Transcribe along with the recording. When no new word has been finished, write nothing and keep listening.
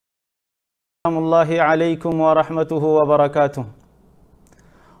السلام الله عليكم ورحمته وبركاته.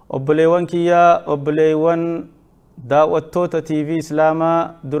 أبليوان كيا أبليوان دعوة توتا تي في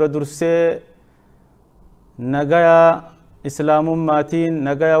إسلاما درسي نجايا إسلام ماتين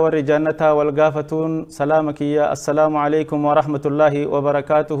نجايا ورجانتا والغافتون سلامك يا السلام عليكم ورحمة الله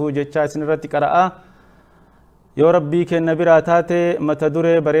وبركاته. جتشا سنرتي قراءة يا ربي كن نبراتاتي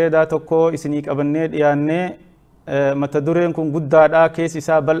متدوري بريدا توكو إسنيك أبنيد يعني متدورين كن قدادا كيس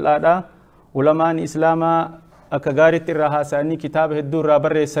إسابل آدا ولمان إسلاما أكغارت الرهاساني كتاب الدور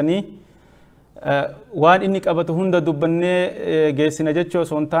برساني وان إنك أبتو هند دبني جيسنا جتشو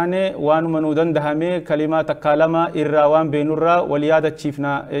سونتاني وان منودن دهمي كلمات كالما إراوان بينورا وليادة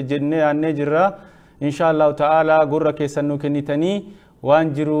تشيفنا جنة عنه جرا إن شاء الله تعالى قرر كيسنو كنتاني وان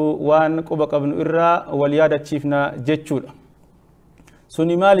جرو وان قبق ابن إرا وليادة تشيفنا جتشو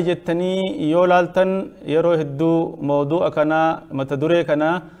سوني مالي جتني يولالتن يرو هدو موضوع كنا متدوري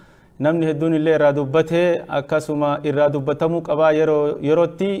كنا namni hedduun illee irraa dubbate akkasuma irraa dubbatamu qaba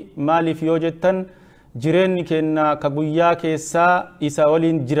yerootti maaliif yoo jettan jireenyi keenya ka guyyaa keessaa isa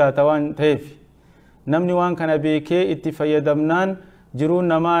waliin jiraata waan ta'eef namni waan kana beekee itti fayyadamnaan jiruun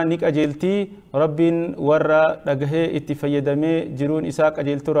namaa ni qajeelti rabbiin warra dhagahee itti fayyadamee jiruun isaa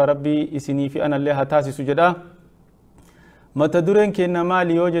qajeeltura rabbii isinii fi anallee haa taasisu jedha. mata dureen keenya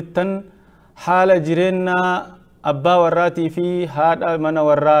maali yoo jettan haala jireenyaa abbaa warraatii fi haadha mana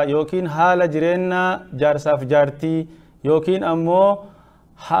warraa yookiin haala jireenya jaarsaaf jaartii yookiin ammoo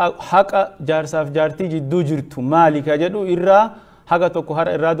haqa jaarsaaf jaartii jidduu jirtu maali ka jedhu irraa haga tokko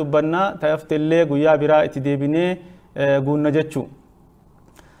hara irraa dubbanna ta'aftellee guyyaa biraa itti deebinee guunna jechu.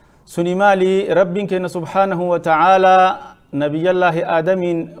 suni maali rabbiin keenya subhaanahu wa ta'aalaa nabiyyallaahi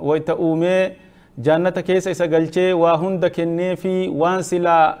aadamiin wayta uumee jannata keessa isa galchee waa hunda kennee fi waan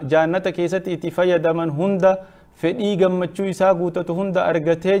silaa jannata keessatti itti fayyadaman hunda fedhii gammachuu isaa guutatu hunda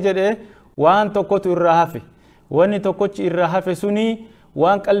argatee jedhe waan tokkotu irraa hafe wanni tokkochi irraa hafe suni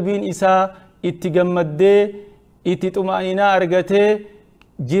waan qalbiin isaa itti gammaddee itti xuma'inaa argatee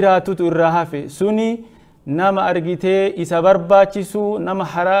jiraatutu irraa hafe suni nama argitee isa barbaachisu nama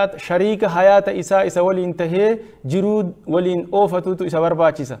haraat shariika hayaata isaa isa waliin tahee jiruu waliin oofatutu isa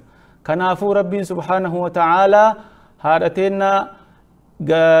barbaachisa. kanaafuu rabbiin subhaanahu wa ta'aalaa haadhateenna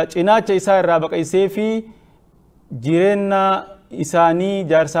cinaacha isaa irraa baqaysee fi jireenya isaanii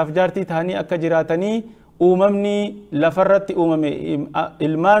jaarsaaf jaartii tahanii akka jiraatanii uumamni lafarratti uumame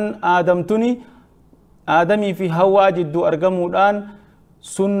ilmaan aadamtuni aadamii fi hawwaa jidduu argamuudhaan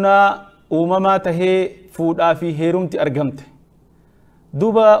sunnaa uumamaa tahee fuudhaa fi heerumti argamte.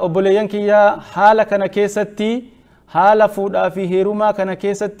 duba obboleeyyan kiyyaa haala kana keessatti haala fuudhaa fi heerumaa kana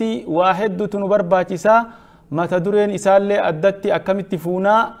keessatti waa hedduutu nu barbaachisaa. mata dureen isaallee addatti akkamitti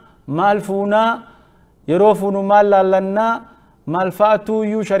fuunaa maal fuunaa yeroo fuunu maal laallannaa maal fa'aatu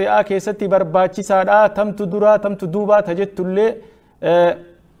iyyuu shari'aa keessatti barbaachisaadha tamtu duraa tamtu duubaa tajettullee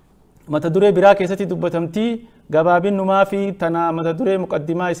mata duree biraa keessatti dubbatamtii gabaabinnumaa fi tana mata duree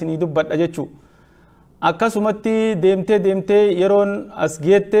muqaddimaa isinii dubbadha jechuu. akkasumatti deemtee yeroon as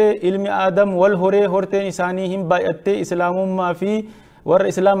geette ilmi aadam wal horee horteen isaanii hin baay'attee islaamummaa fi warra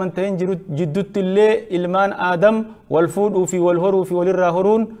islaaman ta'een jiddutti illee ilmaan aadam wal fuudhuu fi wal horuu fi walirraa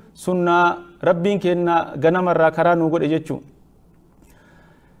horuun sunnaa rabbiin keenya ganamarraa karaa nuu godhe jechuu.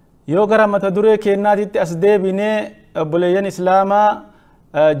 yoo gara mata duree keenyaatitti as deebinee obboleeyyan islaamaa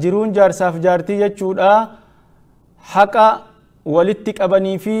jiruun jaarsaaf jaartii jechuudha haqa walitti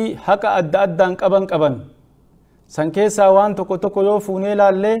qabanii fi haqa adda addaan qaban san keessaa waan tokko yoo fuunee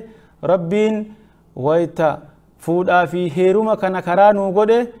laallee rabbiin wayta fuudhaa fi heeruma kana karaa nuu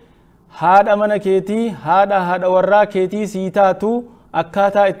godhe haadha mana keetii haadha warraa keetii sii taatu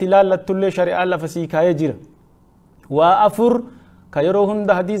akkaataa itti laallattullee shari'aan lafa sii kaayee jira. waa afur ka yeroo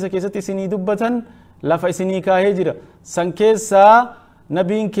hunda hadiisa keessatti isinii dubbatan lafa isinii kaayee jira. san keessaa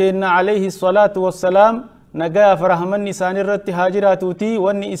nabiin keenya alayhi salaatu wassalaam nagayaaf rahmanni isaan irratti haa jiraatuuti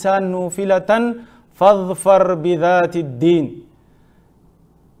wanni isaan nuu filatan fadfar bidhaati ddiin.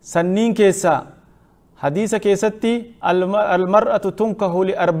 sanniin keessaa hadiisa keessatti almar'atu tunkahu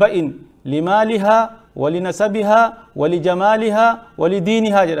liarba'in limaalihaa walinasabihaa walijamaalihaa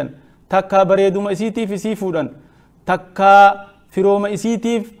walidiinihaa jedhan. takkaa bareeduma isiitiif isii fuudhan takkaa firooma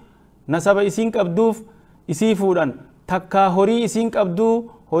isiitiif nasaba isiin qabduuf isii fuudhan takkaa horii isiin qabduu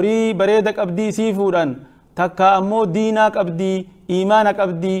horii bareeda qabdii isii fuudhan takkaa ammoo diinaa qabdii iimaana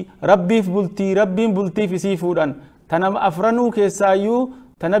qabdii rabbiif bultii rabbiin bultiif isii fuudhan. tanama afranuu keessaayyuu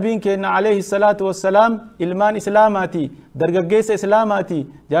tanabiin keenya alayhi salaatu wassalaam ilmaan islaamaati dargaggeessa islaamaati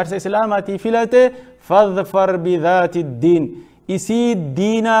jaarsa islaamaati filate fadfar bidhaati ddiin isii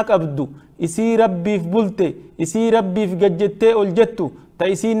diinaa qabdu isii rabbiif bulte isii rabbiif gajjettee ol jettu ta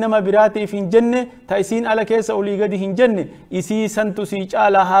isiin nama biraatiif hin jenne ta isiin ala keessa olii gadi hin jenne isii santu sii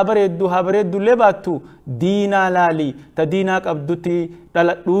caala haa bareeddu illee baattu diinaa laali ta diinaa qabdutti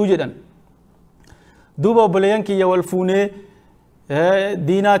dhaladhuu jedhan duuba obboleeyyan kiyya wal fuunee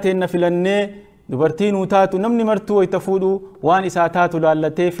diinaa teenna filannee dubartii nuu taatu namni martuu wayta fuudhu waan isaa taatu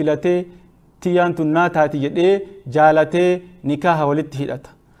laallatee filatee tiyyaan tun naa taati jedhee jaalatee nikaaha walitti hidhata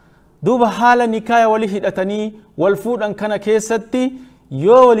duuba haala nikaaha wali hidhatanii wal fuudhan kana keessatti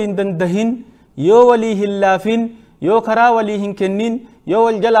yoo waliin dandahin yoo walii hin laafin yoo karaa walii hin kennin yoo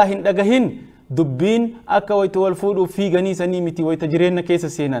wal jalaa hin dhagahin dubbiin akka wayta wal fuudhuuf fiiganii sanii miti wayta jireenya keessa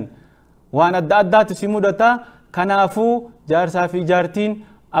seenan waan adda addaatu si mudata kanaafuu jaarsaa fi jaartiin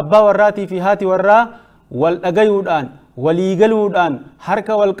abbaa warraatii fi haati warraa wal dhagayuudhaan walii galuudhaan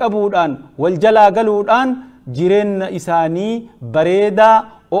harka wal qabuudhaan wal jalaa galuudhaan jireenya isaanii bareedaa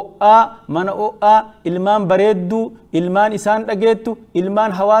o'aa mana o'aa ilmaan bareeddu ilmaan isaan dhageettu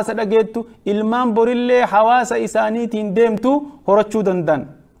ilmaan hawaasa dhageettu ilmaan borillee hawaasa isaaniitiin deemtu horachuu danda'an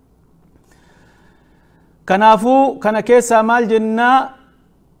kanaafuu kana keessaa maal jennaa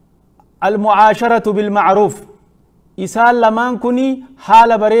almucaasharatu bilmacruuf isaan lamaan kuni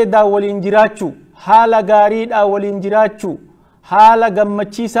haala bareedaa waliin jiraachuu haala gaariidhaa waliin jiraachuu haala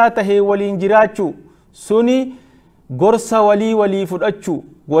gammachiisaa tahee waliin jiraachuu suni gorsa walii fudhachuu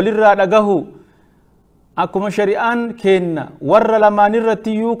walirraa dhagahu akkuma shari'aan kenna warra lamaan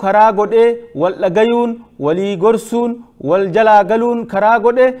irrattiyyuu karaa godhee wal dhagayuun walii gorsuun wal jalaa galuun karaa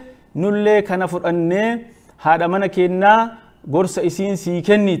godhe nullee kana fudhannee haadha mana kennaa gorsa isiin sii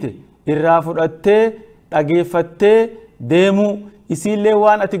kennite irraa fudhattee dhageeffattee deemuu isiillee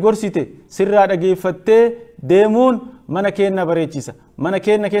waan ati gorsite sirraa dhageeffattee deemuun mana keenna bareechisa mana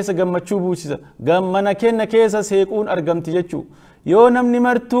keenna keessa gammachuu buusisa mana keenna keessa seequun argamti jechuu yoo namni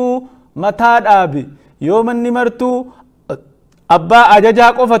martuu mataa dhaabe yoo manni martuu abbaa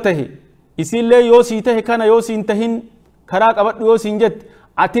ajajaa qofa tahe isiillee yoo sii tahe kana yoo siin tahin karaa qabadhu yoo siin jette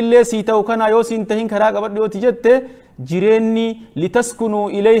atillee sii ta'u kana yoo siin tahin karaa qabadhu yoo ti jette jireenni litaskunuu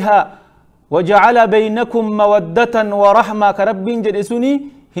ilayhaa وجعل بينكم مودة ورحمة كربين جدسوني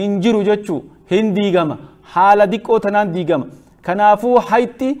هنجرو جتشو هنديغما حالة ديكو تنان ديغما كنافو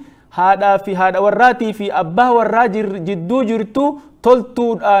حيتي هذا في هذا وراتي في أباه والراجر جدو جرتو تلتو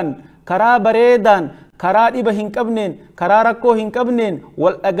الآن كرا بريدان كرا إبا هنكبنين كرا ركو هنكبنين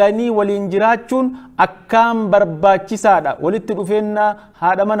والأغاني والإنجراتشون أكام برباچي سادا ولتدفننا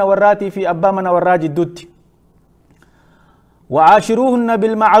هذا من وراتي في أباه من وراجي دوتي وعاشروهن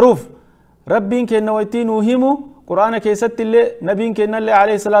بالمعروف ربين كنا ويتين وهمو قرآن كيست اللي نبين كنا اللي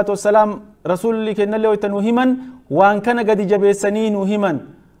عليه الصلاة والسلام رسول اللي كنا اللي ويتن وهمن وان كان قد جبسنين وهمن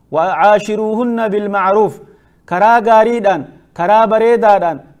وعاشروهن بالمعروف كرا غاريدان كرا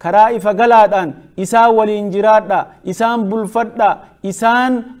بريدان كرا إفقلادان إسان والإنجراد إسان بلفتا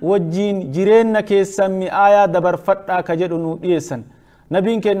إسان وجين جيرين كيسمي آية دبر فتا كجدنو إيسان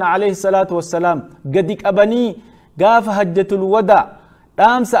نبين كنا عليه الصلاة والسلام قدك أبني قاف حجة الوداع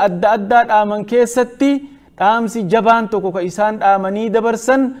dhaamsa adda addaa dhaaman keessatti dhaamsi jabaan tokko ka isaan dhaamanii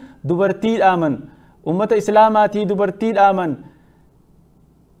dabarsan dubartii dhaaman ummata islaamaatii dubartii dhaaman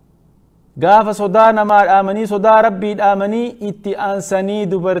gaafa sodaa namaa dhaamanii sodaa rabbii dhaamanii itti aansanii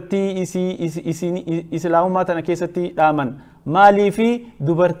dubartii islaamummaa tana keessatti dhaaman maalii fi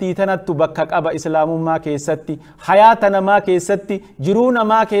dubartii tanattu bakka qaba islaamummaa keessatti hayaata namaa keessatti jiruu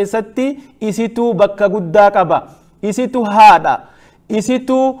namaa keessatti isitu bakka guddaa qaba isitu haadha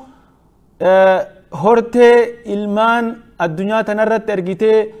isitu hortee ilmaan addunyaa tanarratti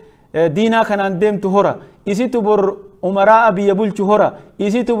argitee diinaa kanaan deemtu hora isitu bor umaraa biyya bulchu hora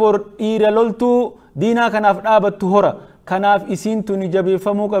isitu bor dhiira loltuu diinaa kanaaf dhaabattu hora kanaaf isiin tuni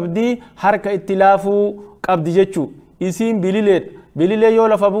jabeeffamuu qabdi harka itti laafuu qabdi jechuu isiin bililee yoo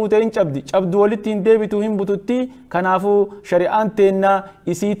lafa buute hin cabdu walitti hin deebitu hin bututti kanaafuu shari'aan teennaa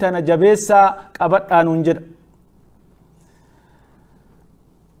isii tana jabeessaa qabadhaanuun jedha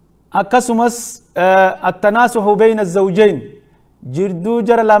akkasumas attanaasuhu bayna azawjayn jirduu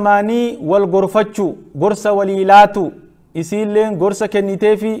jara lamaanii wal gorfachuu gorsa walii laatu isiilleen gorsa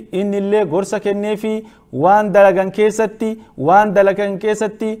kenniteefi innillee gorsa kenneefi waan dalagan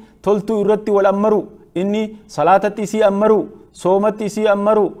keessatti toltuu irratti wal ammaru inni salaatatti isii ammaru soomatti isii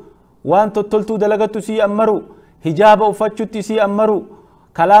ammaru waan tottoltuu dalagattu isii ammaru hijaaba uffachutti isii ammaru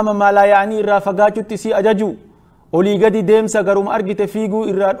kalaama maalaa yaanii irraa fagaachutti isii ajaju olii gadi deemsa garuma argite fiiguu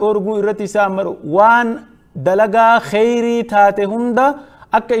irraa dhoorguu irratti isaa ammaru waan dalagaa khayrii taate hunda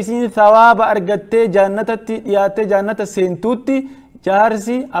akka isiin thawaaba argattee jaannatatti dhiyaattee jaannata seentuutti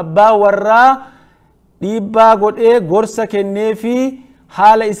jaarsi abbaa warraa dhiibbaa godhee gorsa kennee fi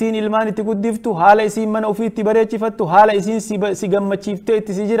haala isiin ilmaan itti guddiftu, haala isiin mana ofii itti bareechifattu, haala isiin si gammachiiftee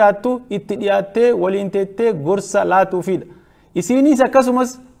itti si jiraattu itti dhiyaattee waliin teettee gorsa laatuufidha. Isiinis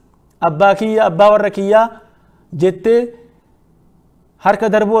akkasumas abbaa kiyya abbaa warra kiyyaa jettee harka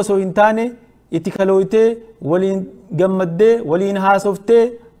darbuu osoo hin taane itti kalooytee waliin gammaddee waliin haasoftee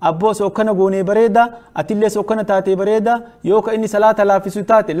abboo sokkana goonee bareeda atillee sokkana taatee bareeda yoo ka inni salaata laaffisu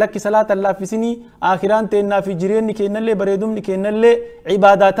taate lakki salaata laaffisinii akhiraan teennaa fi jireenyi kennallee bareedumni kennallee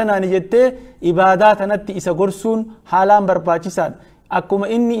ibaadaa tanaani jettee ibaadaa tanatti isa gorsuun haalaan barbaachisaadha. Akkuma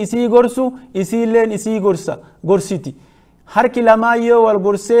inni isii gorsu isiilleen isii gorsiti. Harki lamaan yoo wal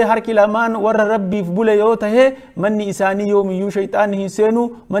gorsee harki lamaan warra rabbiif bule yoo tahe manni isaanii yoomiyyuu shayxaanni hin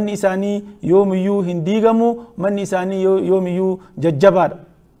seenu, manni isaanii yoomiyyuu hin diigamu, manni isaanii yoomiyyuu jajjabaadha.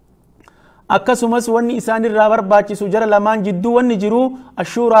 Akkasumas wanni isaan irraa barbaachisu jara lamaan jidduu wanni jiru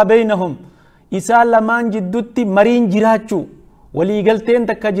ashuuraa baynahum, isaan lamaan jidduutti mariin jiraachuu, waliigalteen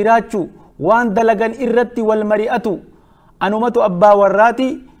takka jiraachuu, waan dalagan irratti wal mari'atu. Anumatu abbaa warraati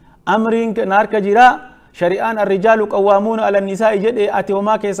amriin kana harka jiraa. Shari'aan arrijaalu qawwaamuuna ala nisaa'i jedhee ati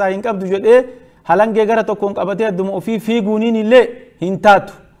homaa keessaa hin qabdu jedhee halangee gara tokkoon qabatee adduma ofii fiiguuniin illee hin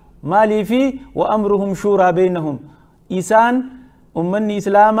taatu. Maaliifi wa amruhum shuuraa baynahum, isaan ummanni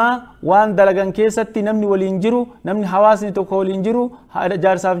islaamaa waan dalagan keessatti namni waliin jiru, namni hawaasni tokko waliin jiru,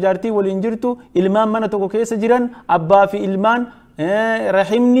 jaarsaaf jaartii waliin jirtu, ilmaan mana tokko keessa jiran abbaa fi ilmaan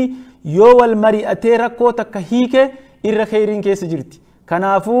rahimni yoo wal mari'atee rakkoo takka hiike irra khayriin keessa jirti.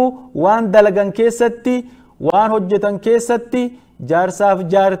 Kanaafuu waan dalagan keessatti waan hojjetan keessatti jaarsaaf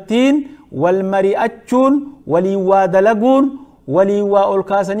jaartiin wal mari'achuun waliin waa dalaguun waliin waa ol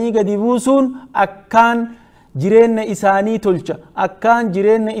kaasanii gadi buusuun akkaan jireenya isaanii tolcha, akkaan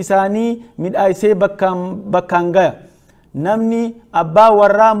jireenya isaanii midhaasee bakkaan gaya. Namni abbaa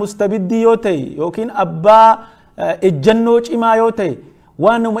warraa mustabiddii yoo ta'e yookiin abbaa ejjannoo cimaa yoo ta'e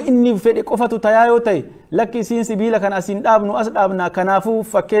waanuma inni fedhe qofatu tayaa yoo ta'e lakki isiin sibiila kana asiin dhaabnu as dhaabna kanaafuu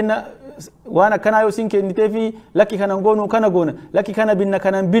fakkeenya waan akkanaa yoo isiin kennitee fi lakki kana goonu kana goona lakki kana binna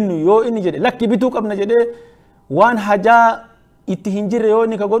kana binnu yoo inni jedhe lakki bituu qabna jedhee waan hajaa itti hin jirre yoo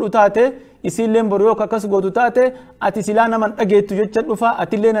inni ka godhu taate isiilleen boru yoo akkas gootu taate ati silaa naman dhageettu jecha dhufa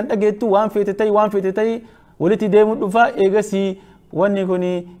atillee nan dhageettu waan feete ta'i walitti deemu dhufa eegasii wanni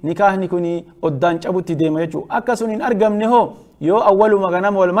kuni nikaahni kuni oddaan cabutti deema jechuudha. Akka sun hin argamne hoo yoo awwaluma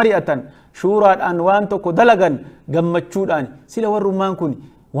ganama wal mari'atan shuuraadhaan waan tokko dalagan gammachuudhaan sila warrummaan kun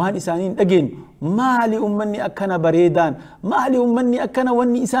waan isaanii hin dhageenyu maali ummanni akkana bareedaan maali ummanni akkana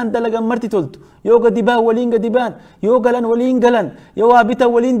wanni isaan dalagan marti toltu yoo gadi baan waliin gadi baan yoo galan waliin galan yoo waa bitan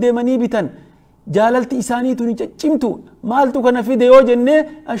waliin deemanii bitan jaalalti isaanii tuni ciccimtu maaltu kana fide yoo jenne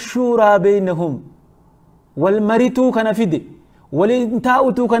ashuuraa baynahum wal marituu kana fide waliin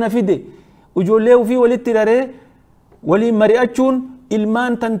taa'utu kana fide ijoollee ofii walitti raree waliin mari'achuun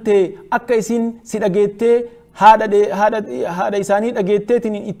ilmaan tante akka isin si dhageettee haadha isaanii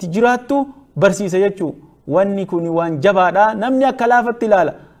dhageetteetiin itti jiraattu barsiisa jechuu. Wanni kun waan jabaadha, namni akka laafatti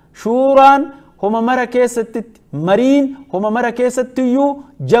ilaala. Shuuraan homa mara keessatti mariin homa mara keessattiyyuu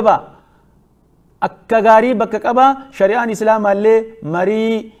jaba akka gaarii bakka qaba. Shari'aan islaamaallee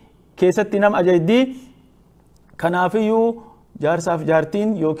marii keessatti nam ajajdi. Kanaafiyyuu jaarsaaf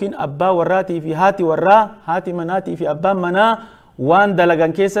jaartiin yookiin abbaa warraatii fi haati warraa, haati manaatii fi abbaan manaa waan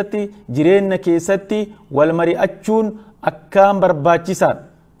dalagan keessatti jireenya keessatti wal mari'achuun akkaan barbaachisaadha.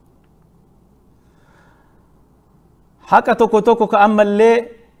 Haqa tokko ka ammallee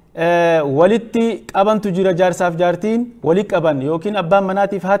walitti qabantu jira. Jaarsaaf jaartiin walitti qaban yookiin abbaan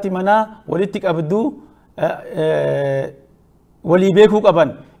manaatiif haati manaa walitti qabdu walii beekuu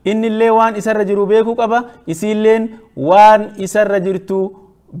qaban. Innillee waan isarra jiru beekuu qaba, isiilleen waan isarra jirtu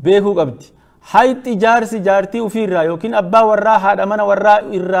beekuu qabdi. Hayxi jaarsi jaartii ufiirraa yookiin abbaa warraa haadha mana warraa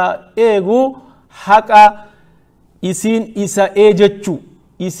irraa eegu haqa isiin isa eejechuu,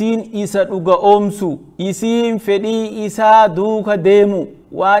 isiin isa dhuga oomsu, isiin fedhii isaa duuka deemu,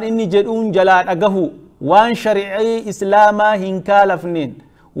 waan inni jedhuun jalaa dhagahu, waan shari'ii islaamaa hin kaalafneen,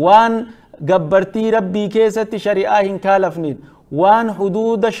 waan gabbartii rabbii keessatti shari'aa hin kaalafneen, waan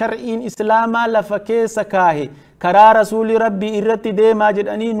huduuda shar'iin islaamaa lafa keessa kaahe karaa rasuuli rabbii irratti deemaa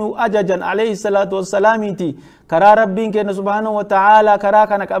jedhanii nu ajajan alayhi salaatu wassalaamiiti. Karaa rabbiin kenna subhaanahu wa ta'aalaa karaa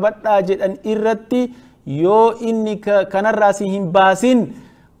kana qabadhaa jedhan irratti yoo inni kanarraa si hin baasin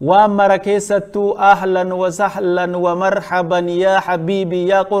waan mara keessattuu ahlan wa sahlan wa marhaban yaa habiibi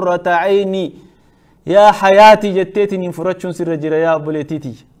yaa qurrata ayni yaa hayaati jetteetiin hin furachuun sirra jira. Yaa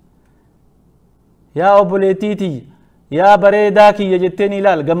obboleetiiti, yaa obboleetiiti, yaa bareedaa kiyya jetteen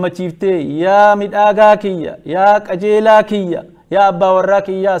ilaal gammachiiftee, yaa midhaagaa kiyya, yaa qajeelaa kiyya, yaa abbaa warraa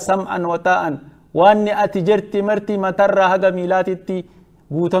kiyya sam'an wa ta'an, waan ati jirti marti matarraa haga miilaatitti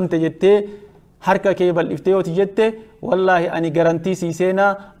guutamte jettee harka kee bal'iftee yoo jette wallahi ani garantii sii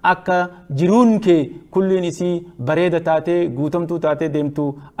seenaa akka jiruun kee kulliin isii bareeda taatee guutamtuu taatee deemtu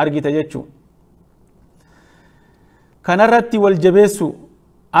argita jechuu. kanarratti wal jabeessu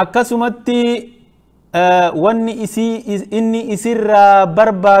akkasumatti wanni inni isirraa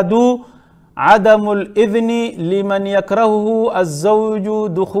barbaadu عدم الإذن لمن يكرهه الزوج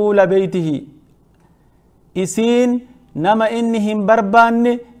دخول بيته إسين نما إنهم بربان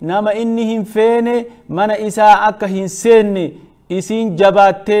نما إنهم فين من إساء أكهن سين إسين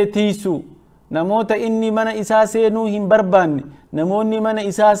جبات تيسو نموت إني من إساء سينوهم بربان نموني من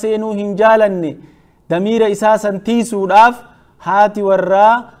إساء سينوهم جالن دمير إساسا تيسو راف هاتي ورا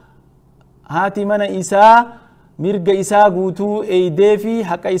هاتي من إساء mirga isaa guutuu eeydee fi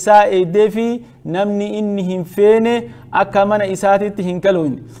haqa isaa eeydee fi namni inni hin feene akka mana isaatitti hin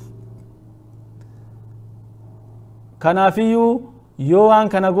kaloone. Kanaafiyyuu yoo waan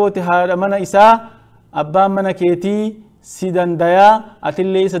kana goote haadha mana isaa abbaan mana keetii si dandayaa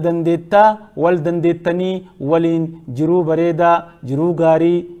atillee isa dandeettaa wal dandeettanii waliin jiruu bareedaa jiruu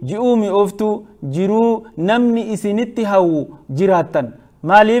gaarii ji'uu mi'ooftu jiruu namni isinitti hawwu jiraattan.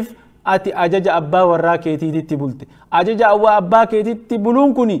 Maaliif ati ajaja abbaa warraa keetiitti bulte ajaja abbaa keetiitti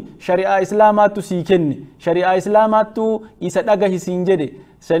buluun kuni shari'aa islaamaattu sii kenne shari'aa islaamaattu isa dhagahi siin jedhe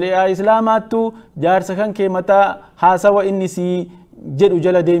shari'aa islaamaattu jaarsa kan kee mataa haasawa inni sii jedhu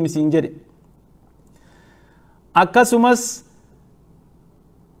jala deemi siin jedhe. akkasumas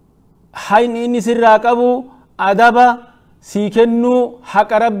hayni inni sirraa qabu adaba sii kennu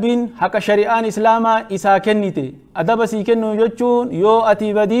haqa rabbiin haqa shari'aan islaamaa isaa kennite adaba sii kennu jechuun yoo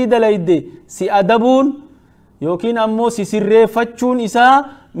ati badii dalayde si adabuun yookiin ammoo si sirreeffachuun isaa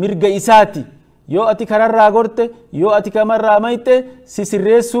mirga isaati yoo ati kararraa gorte yoo ati kamarraa mayte si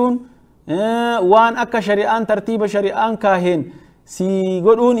sirreessuun waan akka shari'aan tartiiba shari'aan kaaheen si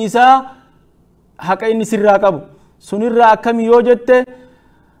godhuun isaa haqa inni sirraa qabu sunirraa akkami yoo jette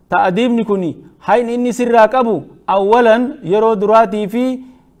ta'adiibni kuni hayni inni sirraa qabu awwalan yeroo duraatii fi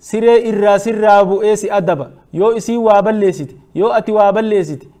siree irraa sirraa bu'ee si adaba yoo isii waa balleessite yoo ati waa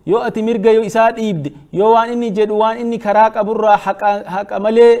balleessite yoo ati mirga isaa dhiibde yoo waan inni jedhu waan inni karaa qaburraa haqa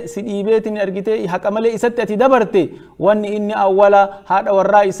malee si dhiibeetiin argite haqa malee isatti ati dabarte wanni inni awwala haadha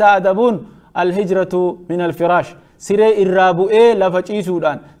warraa isaa adabuun alhijratu min alfiraash siree irraa bu'ee lafa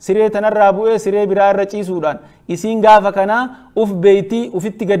ciisuudhaan siree tanarraa bu'ee siree biraa irra ciisuudhaan isiin gaafa kana uf beeyti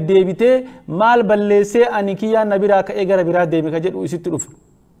ufitti gaddeebitee maal balleessee ani kiyyaan na biraa ka'ee gara biraa deeme ka jedhu isitti dhufu.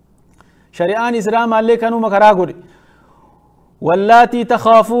 shari'aan islaamaallee kanuma karaa godhe wallaatii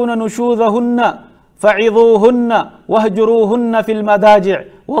takhaafuuna nushuudhahunna facidhuuhunna wahjuruuhunna fi lmadaajic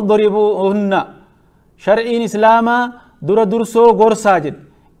wadribuuhunna shar'iin islaamaa dura dursoo gorsaa jedhe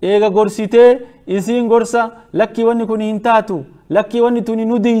eega gorsitee isiin gorsa lakki wanni kun hin taatu lakki wanni tuni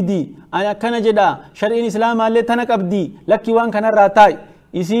nu diidi ani akkana jedha shar'iin islaamaallee tana qabdi lakki waan kanarraa taa'i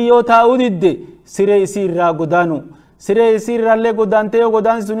isii yoo taa'uu didde siree isii irraa godaanu siree isii irraallee godaantee yoo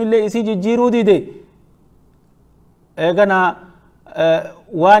godaansi sunillee isii jijjiiruu dide eegana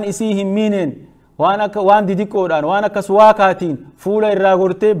waan isii hin miineen waan didiqqoodhaan waan akka suwaakaatiin fuula irraa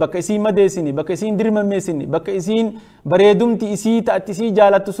gortee bakka isiin madeessini bakka isiin dirmammeessini bakka isiin bareedumti isii ta'atti isii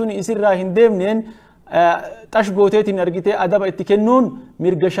jaalattu sun isirraa hin deemneen xash gooteetiin argitee adaba itti kennuun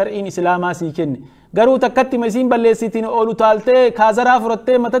mirga shar'iin islaamaa sii kenne garuu takkattima isiin balleessitiin ol utaaltee kaazaraa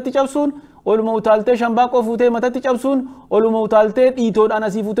furattee matatti cabsuun oluma utaaltee shambaaqoo fuutee matatti cabsuun oluma utaaltee dhiitoodhaan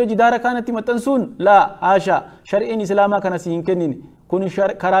asii fuutee jidaara kaanatti maxxansuun laa haasha shar'iin islaamaa kana sii hin kennine kun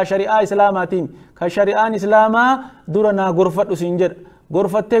karaa shari'aa islaamaatiin ka shari'aan islaamaa dura naa gorfadhu siin jedha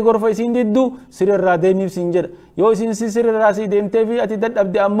gorfattee gorfa isiin diddu sirrirraa deemiif siin jedha yoo isiin sirrirraa sii deemtee fi ati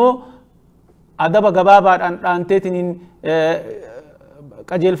dadhabde ammoo adaba gabaabaadhaan dhaanteetiin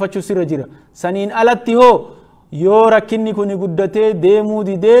qajeelfachuu sirra jira saniin alatti hoo yoo rakkinni kun guddatee deemuu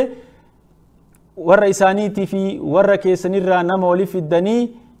didee warra isaaniitii fi warra keessanirraa nama waliif fiddanii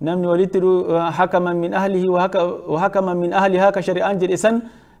namni walitti hakaman min ahlihi wa hakaman min ahliha ka shari'aan jedhe san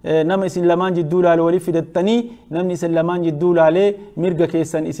nama isin lamaan jidduu laale waliif fidattanii namni isin lamaan jidduu laalee mirga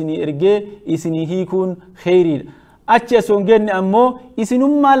keessan isinii ergee isinii hiikuun kheyriidha achi osoo hin geenne ammoo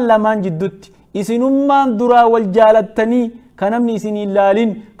isinummaan lamaan jiddutti isinummaan duraa wal jaalattanii ka namni isinii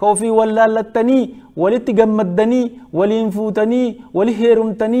laalin ka ofii wal laallattanii walitti gammaddanii waliin fuutanii wali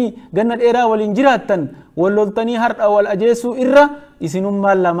heerumtanii ganna dheeraa waliin jiraattan wal loltanii hardha wal ajeessuu irra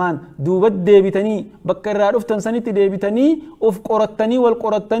isinummaan lamaan duubat deebitanii bakka irraa dhuftan sanitti deebitanii of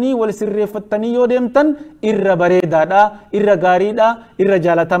qorattanii wal sirreeffattanii yoo deemtan irra bareedaadha irra gaariidha irra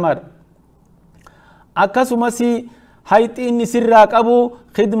jaalatamaadha. akkasumas hayxi inni sirraa qabu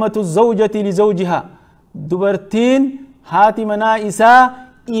khidmatu zawjati li zawjiha dubartiin haati manaa isaa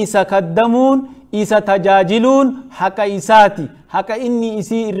isa kaddamuun isa tajaajiluun haqa isaati haqa inni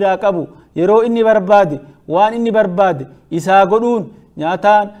isii irraa qabu yeroo inni barbaade waan inni barbaade isaa godhuun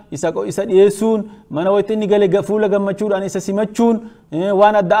nyaataan isa dhiyeessuun mana wayita inni gale fuula gammachuudhaan isa simachuun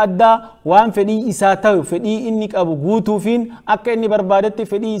waan adda addaa waan fedhii isaa ta'u fedhii inni qabu guutuufiin akka inni barbaadetti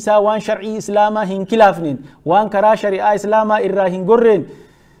fedhii isaa waan shar'ii islaamaa hin kilaafneen waan karaa shari'aa islaamaa irraa hin gorreen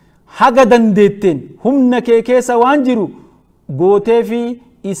haga dandeetteen humna kee keessa waan jiru gootee fi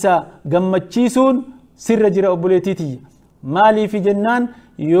isa gammachiisuun sirra jira obboleettiitii maaliif jennaan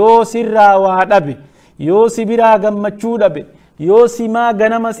yoo sirraa waa dhabe yoo si biraa gammachuu dhabe yoo simaa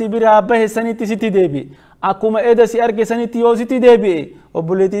ganama si biraa bahe sanitti sitti deebi'e akkuma eda si arge sanitti yoo sitti deebi'e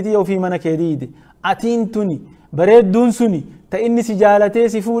obboleettiitii ofii mana kee diide atiin tuni bareedduun suni ta inni si jaalatee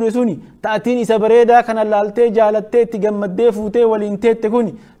si fuudhe suni ta atiin isa bareedaa kana laaltee jaalattee itti gammaddee fuutee waliin teette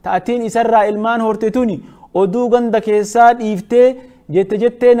kuni ta atiin isarraa ilmaan horte tuni oduu ganda keessaa dhiiftee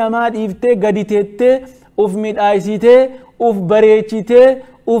jettee namaa dhiiftee gadi teettee uf midhaasitee uf bareechitee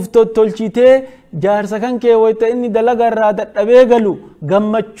uf tottolchitee jaarsa kan kee wayta inni dalaga irraa dadhabee galu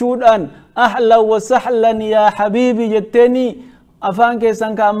gammachuudhaan ahlan wa sahlan yaa habiibi jetteeni afaan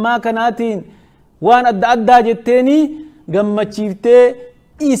keessan ka ammaa kanaatiin waan adda addaa jetteeni gammachiiftee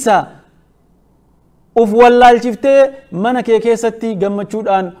isa uf wallaalchiftee mana kee keessatti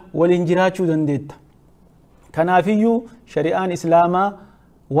gammachuudhaan waliin jiraachuu dandeetta kanaafiyyuu shari'aan islaamaa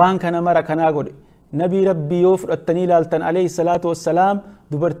waan kana mara kanaa godhe nabii rabbii yoo fudhattanii ilaaltan alayhi salaatu wassalaam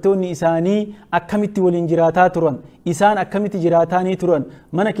dubartoonni isaanii akkamitti waliin jiraataa turan isaan akkamitti jiraataanii turan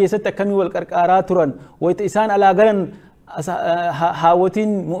mana keessatti akkamii wal qarqaaraa turan wayita isaan alaa galan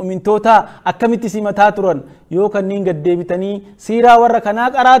haawotiin mu'mintootaa akkamitti simataa turan yoo kanniin gaddeebitanii siiraa warra kanaa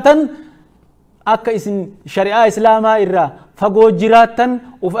qaraatan akka isin shari'aa islaamaa irraa fagoo jiraattan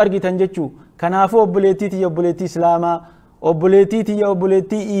uf argitan jechuu kanaafuu obboleettii obboleettii islaamaa obboleettii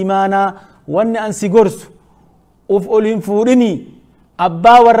obboleettii iimaanaa wanni an si gorsu uf oliin fuudhinii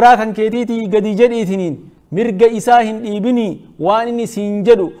abbaa warraa kan keetiitii gadi jedhiitiniin mirga isaa hin dhiibinii waan inni siin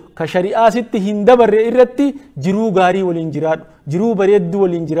jedhu ka shari'aa sitti hin dabarre irratti jiruu gaarii waliin jiraadhu jiruu bareedduu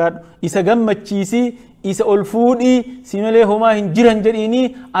waliin jiraadhu isa gammachiisii isa ol fuudhii si malee homaa hin jiran jedhiinii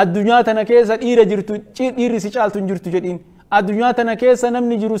addunyaa tana keessa dhiira jirtu dhiirri si caaltu hin jirtu jedhiin addunyaa tana keessa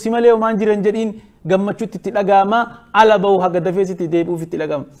namni jiru si malee homaa hin jiran jedhiin gammachuutti itti dhaga'ama ala bahu haga dafee sitti deebi'uuf itti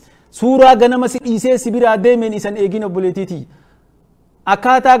dhaga'ama suuraa ganama si dhiisee si biraa deemeen isan eegin obboleettiitii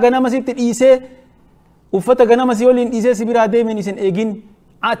akkaataa ganama sitti dhiisee uffata ganama si waliin dhiisee si biraa deemeen isan eegin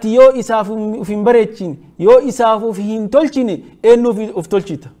ati yoo isaaf uf hin bareechin yoo isaaf uf hin tolchine eenyuuf uf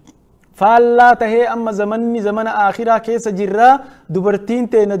tolchita faallaa tahee amma zamanni zamana akhiraa keessa jirraa dubartiin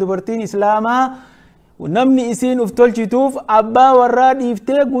teena dubartiin islaamaa namni isiin uf tolchituuf abbaa warraa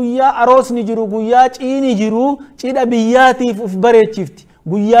dhiiftee guyyaa aroosni jiru guyyaa ciini jiru cidha biyyaatiif uf bareechifti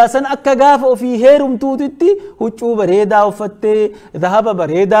guyyaa san akka gaafa ofii heerumtuutitti huccuu bareedaa uffattee dhahaba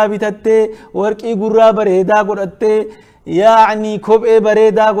bareedaa bitattee warqii gurraa bareedaa godhattee yaani kophee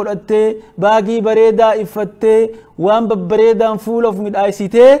bareedaa godhattee baagii bareedaa iffattee waan babbareedaan fuula of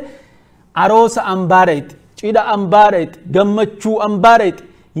midhaasitee aroosa ambaadhayti cidha ambaadhayti gammachuu ambaadhayti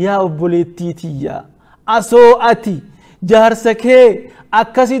yaa obboleettii tiyyaa asoo ati jaarsa kee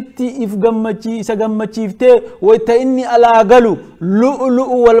akkasitti if isa gammachiiftee wayta inni alaa galu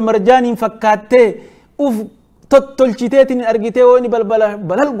lu'lu'u wal marjaaniin fakkaattee uf tottolchiteetiin argitee waan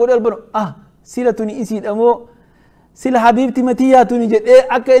balal godhe albano sila tuni isiidhamoo sila habiibti matiyyaa tuni jedhee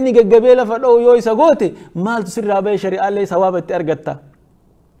akka inni gaggabee lafa dha'u yoo isa goote maaltu sirraa bahee shari'aallee sawaabatti argatta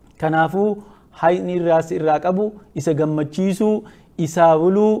kanaafuu hayni irraa qabu isa gammachiisuu isaa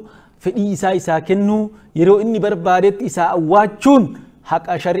buluu fedhii isaa kennuu yeroo inni barbaadetti isaa awwaachuun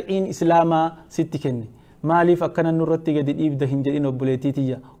haqa shar'iin islaamaa sitti kenne maaliif akkana nurratti gadi dhiibda hin jedhin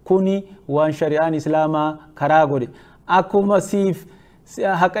obboleettitiyya kuni waan shari'aan islaamaa karaa godhe akkuma siif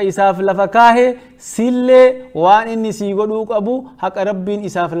haqa isaaf lafa kaahe sillee waan inni sii godhuu qabu haqa rabbiin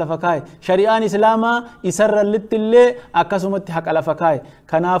isaaf lafa kaahe shari'aan islaamaa isarrallittillee akkasumatti haqa lafa kaahe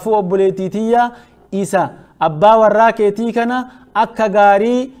kanaafuu obboleettitiyya isa abbaa warraa keetii kana akka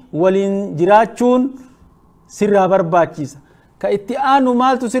gaarii waliin jiraachuun sirraa barbaachisa ka itti aanu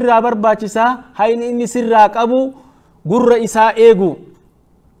maaltu sirraa barbaachisa hayni inni sirraa qabu gurra isaa eegu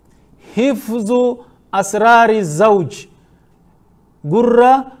hifzu asraari zawj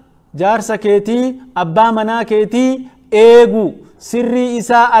gurra jaarsa keetii abbaa manaa keetii eegu sirrii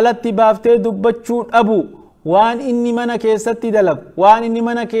isaa alatti baaftee dubbachuu dhabu waan inni mana keessatti dalagu waan inni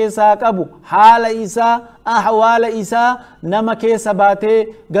mana keessaa qabu haala isaa ahwaala isaa nama keessa baatee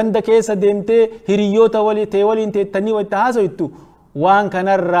ganda keessa deemtee hiriyoota waliin teettanii walitti haasoytu وان كان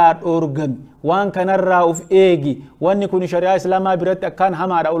الرا أورغم وان كان الرا أف إيجي وان يكون شريعة إسلاما برات أكان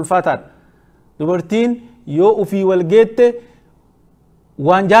همار أولفاتان دبرتين يو أفي والجيت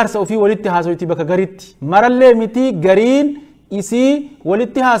وان جارسا أفي ولدت هاسويتي بك غريت مرالي متي غرين إسي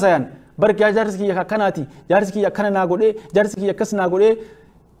ولدت هاسيان برك يا جارسكي يا كناتي جارسكي يا كنا ناغودي جارسكي يا كس ناغودي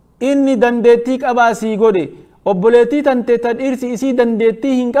إني دندتيك أباسي غودي obboleetii tante tan dhirsi isii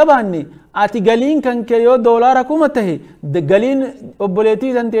dandeettii hin qabaanne ati galiin kan kee yoo doolaara 1000 tahe galiin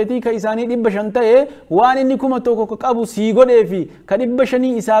obboleetii tanteetii ka isaanii 500 tahe waan inni 100 qabu sii godhee fi ka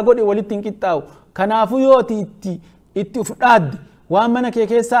 500 isaa godhe walitti hin qixxaawu kanaafuu yoo ati itti uf dhaadde waan mana kee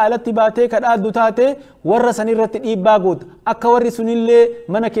keessaa alatti baatee ka dhaaddu taate warra sanirratti dhiibbaa goota akka warri sunillee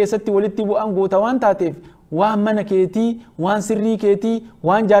mana keessatti walitti bu'an goota waan taateef waan mana keetii waan sirrii keetii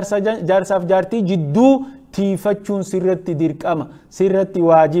waan jaarsaaf jaartii jidduu tiifachuun sirratti dirqama sirratti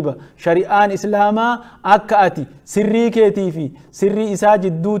waajiba shari'aan islaamaa akka ati sirrii keetii fi sirrii isaa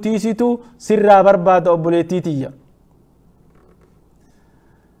jidduu tiisitu sirraa barbaada obboleettii tiyya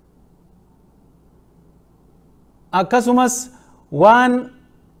akkasumas waan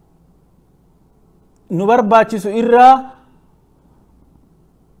nu barbaachisu irraa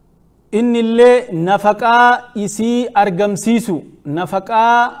innillee nafaqaa isii argamsiisu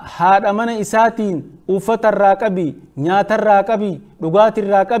nafaqaa haadha mana isaatiin uffatarraa qabi nyaatarraa qabi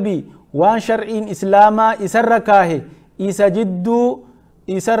dhugaatirraa qabi waan shar'iin islaamaa isarra kaahe isa jidduu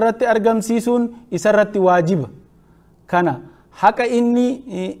isarratti argamsiisuun isarratti waajiba kana haqa inni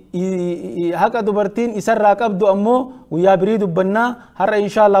haqa dubartiin isarraa qabdu ammoo guyyaa birii dubbannaa har'a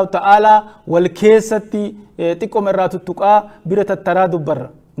insha Allah ta'ala wal keessatti xiqqoma irraa tuttuqaa bira tattaraa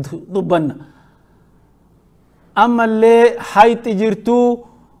dubbanna amma illee hayti jirtuu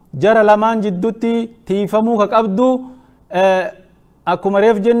jara lamaan jiddutti tiifamuu ka qabdu akkuma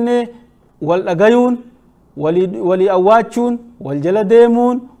reef jenne wal dhagayuun walii awwaachuun wal jala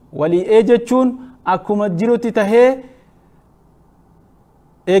deemuun walii eejachuun akkuma jirutti tahee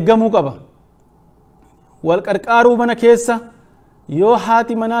eeggamuu qaba wal qarqaaruu mana keessa yoo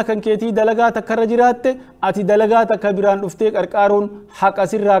haati manaa kan keetii dalagaa takkarra jiraatte ati dalagaa takka biraan dhuftee qarqaaruun haqa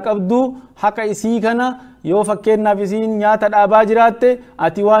sirraa qabdu haqa isii kana yoo fakkeenyaaf isiin nyaata dhaabaa jiraatte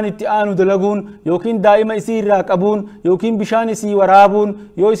ati waan itti aanu dalaguun yookiin daa'ima isii irraa qabuun yookiin bishaan isii waraabuun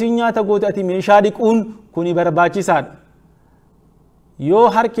yoo isiin nyaata goote ati meeshaa dhiquun kuni barbaachisaadha yoo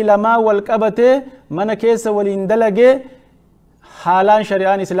harki lamaa wal qabatee mana keessa waliin dalagee haalaan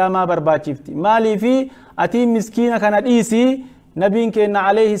shari'aan islaamaa barbaachifti maaliifi ati miskiina kana dhiisii نبين كنا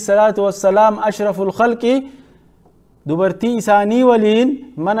عليه الصلاة والسلام أشرف الخلق دبرتي إساني ولين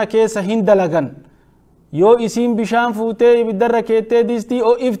منا كيس هندلغن يو إسين بشان فوتي بدر كيتي ديستي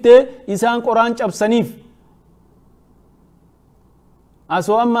أو إفتي إسان قرآن چب سنيف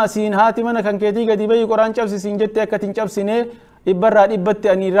أسو أما سين هاتي منا كان كيتي قدي بي قرآن چب سين جتي كتين چب سيني إبرا إبتي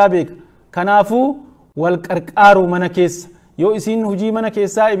أني رابك كنافو والكركارو منا كيس yoo isin hujii mana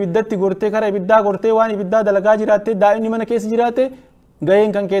keessaa ibiddatti gortee kara ibiddaa gortee waan ibiddaa dalagaa jiraatte daa'imni mana keessa jiraate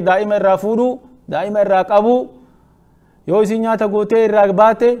gaheen kan kee daa'ima irraa fuudhu daa'ima irraa qabu yoo isin nyaata gootee irraa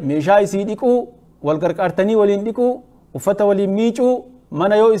baate meeshaa isii dhiqu wal qarqaartanii waliin dhiqu uffata waliin miicu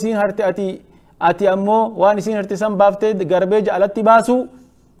mana yoo isin harte ati ammoo waan isin harte san baaftee garbeeja alatti baasu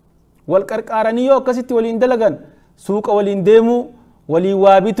wal qarqaaranii yoo akkasitti waliin dalagan suuqa waliin deemu waliin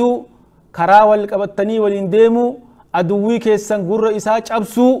waa bitu karaa wal qabatanii waliin deemu aduwwii keessan gurra isaa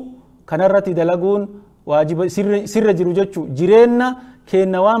cabsuu kanarratti dalaguun waajiba sirra jiru jechuu jireenya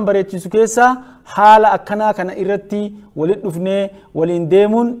kenna waan bareechisu keessa haala akkanaa kana irratti walitti dhufnee waliin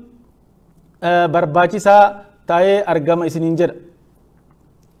deemuun barbaachisaa ta'ee argama isiniin jedha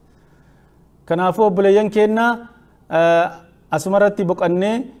kanaafuu obboleeyyan kenna asumarratti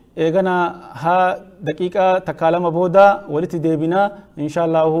boqannee eegana ha daqiiqa takaalama booda walitti deebinaa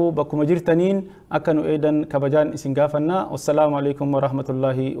inshaallahu bakkuma jirtaniin akka nu eedan kabajaan isin gaafanna wassalaamu alaikum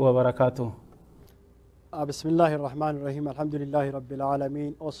warahmatullaahi wabarakaatuh بسم الله الرحمن الرحيم الحمد لله رب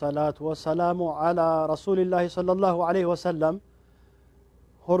العالمين والصلاة والسلام على رسول الله صلى الله عليه وسلم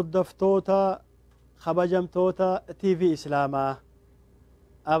هردفتوتا خبجمتوتا تي في إسلاما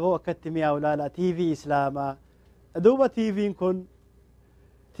أبو أكتمي أولالا تي في إسلاما دوبا تي في كن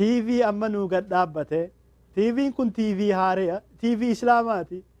تي في أمنو قد دابته تي في كن تي في هاريا تي في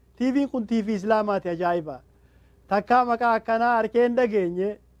إسلاماتي تي في كن تي في إسلاماتي أجايبا تكا مكا كنا أركين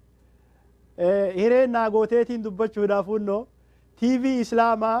دقيني hireen naagoteetiin dubbachuudhaafunno TV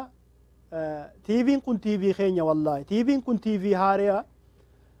islaamaa TV'n kun TV keenya wallahi TV'n kun TV haariya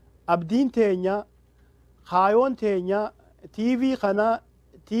abdiin teenya kaayoon teenya TV kana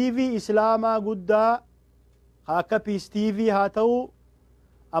TV islaamaa guddaa akka Peace TV haa ta'u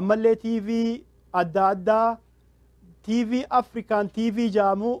ammallee TV adda addaa TV African TV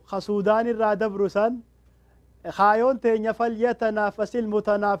jaamu khasuudaan irraa dabrusan khaayoon teenya falyatanafasil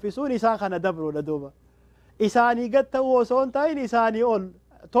mutanafisuun isaan kana dabruudha duuba isaanii gatta wosoon ta'in isaanii ol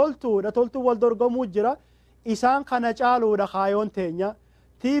toltuu wal dorgomuu jira isaan kana caaluudha khaayoon teenya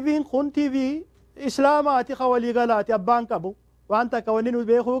TV'n kun TV islaamaati khawalii galaati abbaan qabu waan takka wanni nu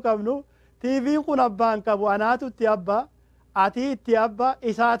beekuu qabnu TV'n kun abbaan qabu anaatutti abba ati itti abba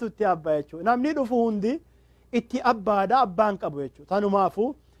isaatutti abba jechuudha namni dhufu hundi itti abbaadha abbaan qabu jechuudha tanumaafu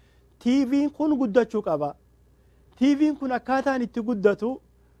TV'n kun guddachuu qaba TV'n kun akkaataan itti guddatu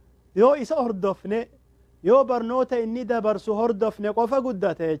yoo isa hordofne yoo barnoota inni dabarsu hordofne qofa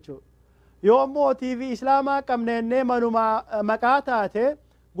guddate jechuudha yoo immoo TV islaamaa qabneennee manuma maqaa taate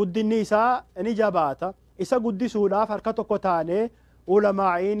guddinni isaa ni jabaata isa guddisuudhaaf harka tokko taane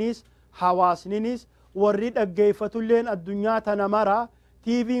ulamaa'iinis hawaasninis warri dhaggeeffatulleen addunyaa tana mara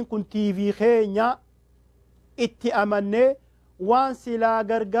TV'n kun TV keenya itti amannee waan silaa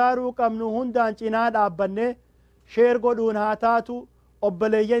gargaaruu qabnu hundaan cinaa dhaabbanne sheer godhuun haa taatu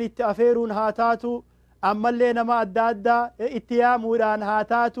obboleeyyan itti afeeruun haa taatu ammallee nama adda addaa itti yaamuudhaan haa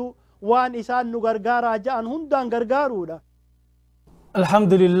taatu waan isaan nu gargaaraa ja'an hundaan gargaaruudha.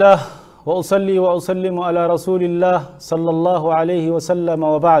 Alhamdulillah wa usalli wa usallimu ala rasulillah sallallahu alayhi wa sallam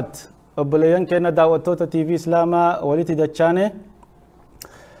wa ba'd. Obboleeyyan keenya daawwattoota TV Islaamaa walitti dachaane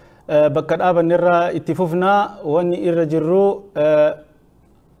bakka dhaabanirra itti fufnaa wanni irra jirru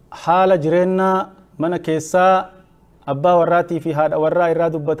haala jireenyaa mana keessaa abbaa warraatii fi haadha warraa irraa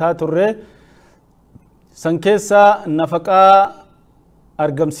dubbataa turre san keessaa nafaqaa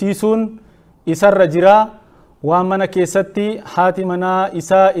argamsiisuun isarra jira waan mana keessatti haati manaa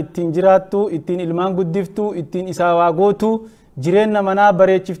isaa ittiin jiraattu ittiin ilmaan guddiftu ittiin isaa waa gootu jireenya manaa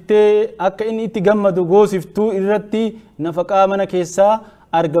bareechiftee akka inni itti gammadu goosiftuu irratti nafaqaa mana keessaa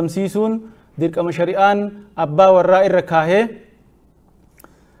argamsiisuun dirqama shari'aan abbaa warraa irra kaahee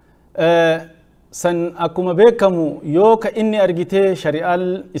san akkuma beekamu yoo ka inni argitee shari'aan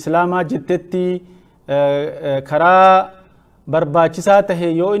islaamaa jettetti karaa barbaachisaa tahe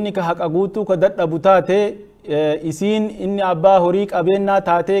yoo inni ka haqa guutuu ka dadhabu taate isiin inni abbaa horii qabeennaa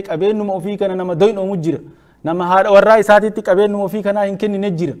taate qabeennuma ofii kana nama doynomu jira nama haadha warraa isaatitti qabeennuma ofii kanaa hin kennine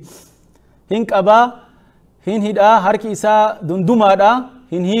jira hin qabaa hin hidhaa harki isaa dundumaadha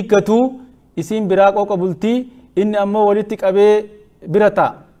hin hiikkatu isiin biraa qoqa bultii inni ammoo walitti qabee bira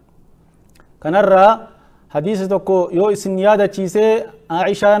ta'a kanarraa hadiisa tokko yoo isin yaadachiisee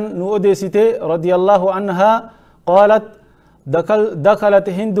Aishaan nu odeessite radiyallahu anha qaalat دخلت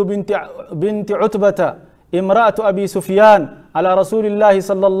هند بنت عتبة امرأة أبي سفيان على رسول الله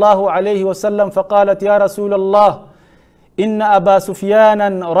صلى الله عليه وسلم فقالت يا رسول الله إن أبا سفيان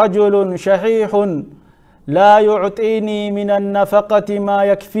رجل شحيح لا يعطيني من النفقة ما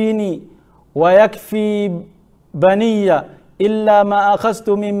يكفيني ويكفي بني إلا ما أخذت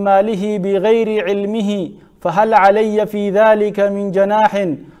من ماله بغير علمه فهل علي في ذلك من جناح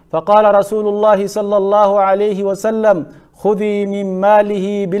فقال رسول الله صلى الله عليه وسلم خذي من ماله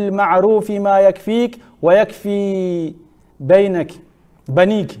بالمعروف ما يكفيك ويكفي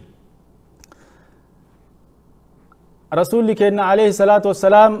بنيك رسولك إن عليه الصلاة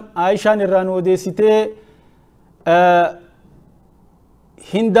والسلام عائشة الرانو ديسيتي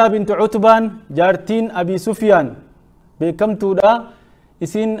هندا بنت عتبان جارتين أبي سفيان بكم تودا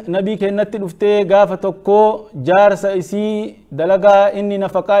isin nabii kennatti dhuftee gaafa tokko jaarsa isii dalagaa inni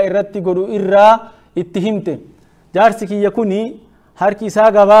nafaqaa irratti godhu irraa itti himte jaarsi kiyya kuni harki isaa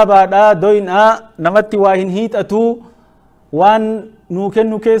gabaabaadha doyna namatti waa hin hiixatu waan nuu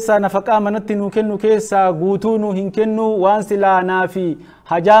kennu keessaa nafaqaa manatti nuu kennu keessaa guutuu nuu hin kennu waan silaanaa fi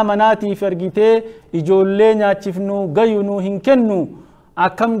hajaa manaatiif argitee ijoollee nyaachifnu gayu nuu hin kennu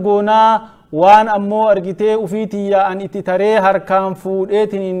akkam goonaa waan ammoo argitee ufiitiyya an itti taree harkaan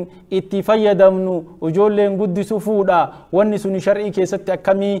fuudheetiin itti fayyadamnu ijoolleen guddisu fuudha wanni sun shar'ii keessatti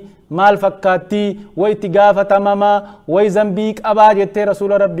akkamii maal fakkaatti way itti gaafatamama way zambii qabaa jettee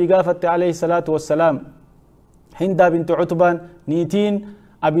rasuula rabbii gaafatte alayhi salaatu wassalaam hindaa bintu cutbaan niitiin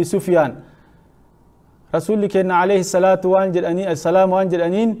abi sufyaan rasuulli kenna alayhi salaatu waan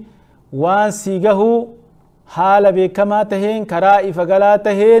jedhaniin waan si gahu haala beekamaa taheen karaa ifa galaa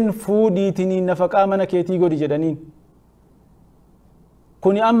taheen fuudhiitiin nafaqaa mana keetii godhi jedhaniin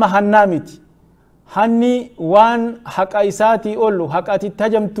kuni amma hannaa miti hanni waan haqa isaatii ol haqa ati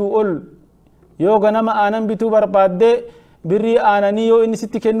tajamtuu ol yoo ganama aanan bituu barbaadde birrii aananii yoo inni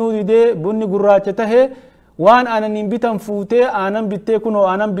sitti kennuu didee bunni gurraacha tahee waan aananiin bitan fuutee aanan bittee kunoo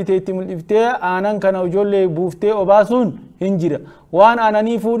aanan bitee itti mul'iftee aanan kana ijoollee buuftee obaasuun hin jira waan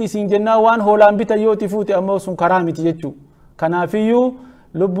aananii fuudhisiin jennaa waan hoolaan bitan yoo itti fuute ammoo sun karaa miti jechuu kanaafiyyuu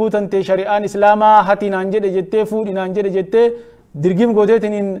lubbuu tante shari'aan islaamaa hatinaan jedhe jettee fuudhinaan jedhe jettee dirgim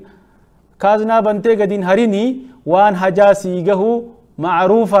gooteetiniin kaaznaa bantee gadiin harini waan hajaa sii gahu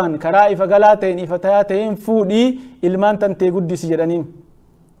macruufaan karaa ifa galaa ta'een ifa tayaa ta'een fuudhii ilmaan tantee guddisi jedhaniin.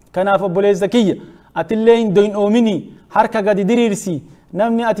 Kanaaf obboleessa kiyya atillee hin doynoomini harka gadi diriirsi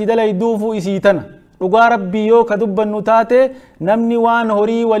namni ati dalayduufu isii tana dhugaa rabbii yoo ka dubbannu taate namni waan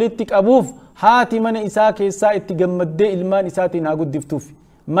horii walitti qabuuf haati mana isaa keessaa itti gammaddee ilmaan isaatiin haa guddiftuuf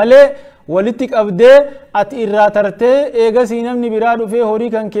malee walitti qabdee ati irraa tartee eegasii namni biraa dhufee horii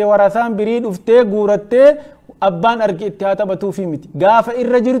kan kee warasaan birii dhuftee guurattee abbaan arge itti haa taphatuufi miti gaafa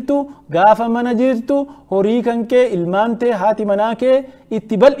irra jirtu gaafa mana jirtu horii kan kee ilmaan tee haati manaa kee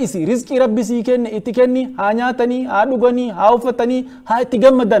itti bal'isi rizqii rabbi sii kenne itti kenni haa nyaatanii haa dhuganii haa uffatanii haa itti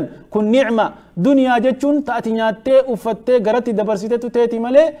gammadan kun ni'ma duniyaa jechuun taati nyaattee uffattee garatti dabarsitetu teeti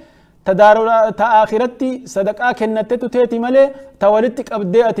malee ta akhiratti sadaqaa kennattetu teeti malee ta walitti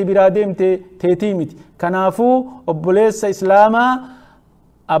qabdee ati biraa deemte teetii miti. Kanaafuu obboleessa islaamaa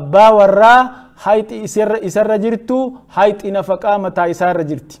abbaa warraa hayxi isarra jirtu hayxi nafaqaa mataa isaarra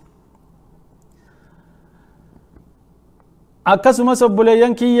jirti. Akkasumas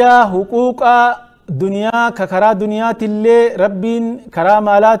obboleeyyan kiyyaa huquuqa duniyaa ka karaa duniyaatillee rabbiin karaa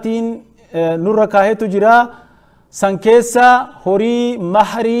maalaatiin nurra kaahetu jira. San keessa horii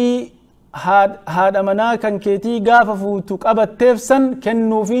mahrii haadha manaa kan keetii gaafa fuutu qabatteef san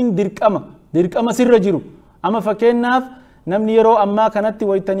kennuufiin dirqama sirra jiru. Amma fakkeenyaaf namni yeroo ammaa kanatti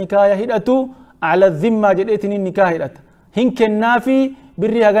wayta nikaaya hidhatu ala dhimmaa jedheetiin nikaaya hidhata. Hin kennaafi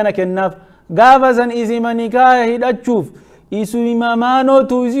birri hagana kennaaf. Gaafa san isima nikaaya hidhachuuf isima maanoo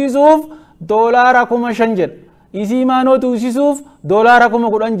tuusisuuf $5,000 jedha. Isimaanoo tuusisuuf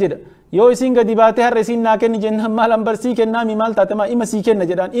 $10,000 jedha. Yoo isin gadi baatee har'a isin naa kenni jennaan maal ambarsii kennaami maal taate maa ima sii kenna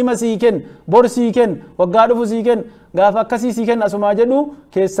jedhaan ima sii kenna bor sii kenna waggaa dhufu sii kenna gaafa akkasii sii kenna asumaa jedhu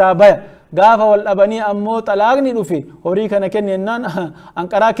keessaa baya gaafa wal dhabanii ammoo xalaaqni dhufe horii kana kenni jennaan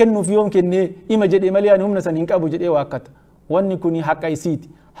anqaraa kennuuf yoom kennee ima jedhee malee ani humna san hin qabu jedhee waakkata. Wanni kun haqa isiiti.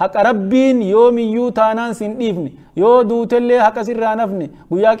 Haqa rabbiin yoomiyyuu taanaan sin dhiifne yoo duutellee haqa sirraa nafne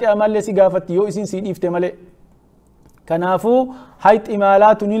guyyaa qiyamaallee si gaafatti yoo isin sii dhiifte malee. Kanaafuu hayxi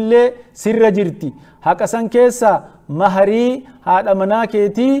maalaatunillee sirra jirti. Haqa san keessa maharii haadha manaa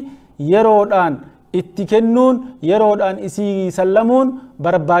keetii yeroodhaan itti kennuun yeroodhaan isii sallamuun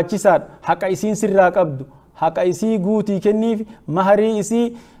barbaachisaadha. Haqa isiin sirraa qabdu haqa isii guutii kenniif maharii isii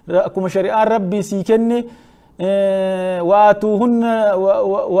akkuma shari'aan rabbii isii kenne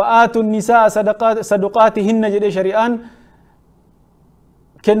wa'aatu nisaa saduqaatihinna jedhee shari'aan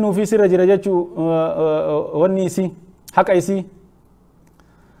kennuufi sirra jira jechuu wanni isii haqa isii.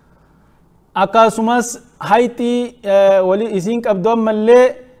 Akkasumas hayxii wali isiin qabdu ammallee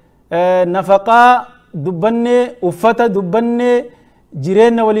nafaqaa dubbannee uffata dubbannee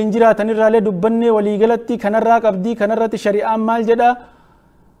jireenya waliin jiraatanirraallee dubbannee waliigalatti kanarraa qabdii kanarratti shari'aan maal jedha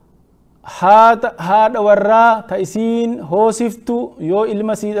haadha warraa ta isiin hoosiftu yoo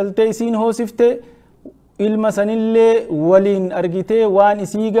ilma sii dhaltee isiin hoosifte ilma sanillee waliin argitee waan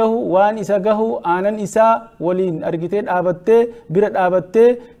isii gahu waan isa gahu aanan isaa waliin argitee dhaabattee bira dhaabattee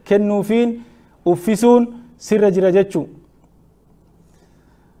kennuufiin uffisuun sirra jira jechuu.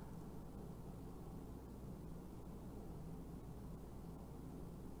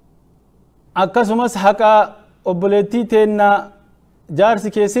 Akkasumas haqa obboleettii teenna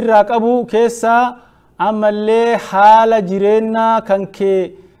jaarsi kee sirraa qabu keessaa ammallee haala jireenyaa kan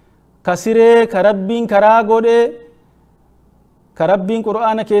kee kasiree karabbiin karaa godhe karabbiin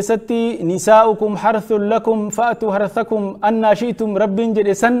qur'aana keessatti nisaa'ukum harthun lakum fa'atu harthakum annaa shi'tum rabbiin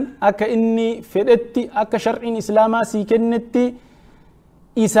jedhe san akka inni fedhetti akka shar'iin islaamaa sii kennetti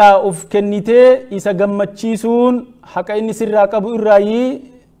isaa uf kennitee isa gammachiisuun haqa inni sirraa qabu irraayi.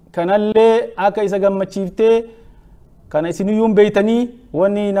 Kanallee akka isa gammachiiftee kana isiniyyuun beeytanii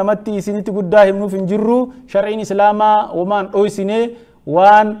wanni namatti isinitti guddaa himnuuf hin jirru shar'iin islaamaa waan dhoysine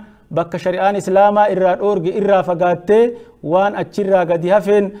waan bakka shari'aan islaamaa irraa dhoorge irraa fagaattee waan achirraa gadi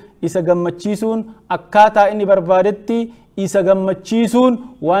hafeen isa gammachiisuun akkaataa inni barbaadetti isa gammachiisuun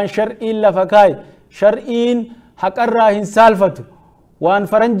waan shar'iin lafa kaaye shar'iin haqarraa hin saalfatu waan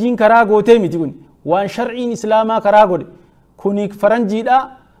faranjiin karaa gootee miti kun waan shar'iin islaamaa karaa godhe kuni faranjiidha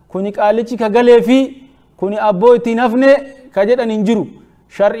kuni qaalichi ka galee fi kuni abboo ittiin hafne ka jedhan hin jiru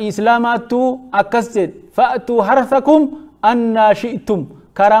shar'i islaamaattu akkas jedhe fa'atu harthakum annaa shi'tum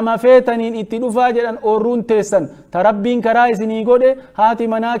karama feetaniin itti dhufaa jedhan oorruun teessan ta rabbiin karaa isinii godhe haati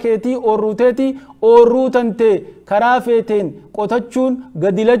manaa keetii oorruuteeti oorruu tante karaa feeteen qotachuun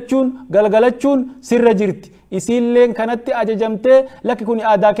gadilachuun galgalachuun sirra jirti isiilleen kanatti ajajamtee lakki kun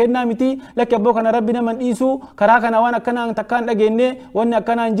aadaa kennaa miti lakki abboo kana rabbi naman dhiisu karaa kana waan akkanaan takkaan dhageenne wanni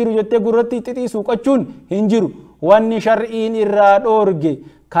akkanaan jiru jettee gurratti xixiisuu qachuun hin jiru wanni shar'iin irraa dhoorge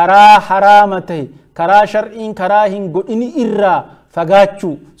karaa haraama ta'e karaa shar'iin karaa hin godhini irraa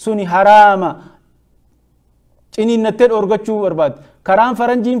fagaachuu suni haraama ciniinnattee dhoorgachuu barbaade karaan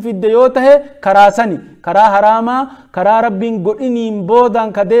faranjiin fidde yoo tahe karaa sani karaa haraamaa karaa rabbiin godhiniin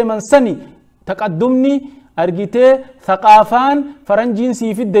boodaan ka deeman sani taqaddumni argitee thaqaafaan faranjiin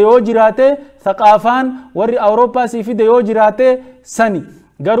sii fidde yoo jiraate thaqaafaan warri awurooppaa sii fidde yoo jiraate sani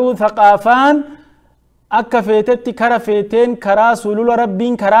garuu thaqaafaan akka feetetti kara feeteen karaa sulula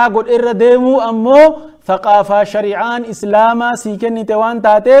rabbiin karaa godherra deemuu ammoo thaqaafaa shari'aan islaamaa sii kennite waan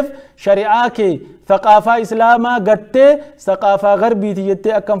taateef shari'aa kee thaqaafaa islaamaa gattee thaqaafaa garbiiti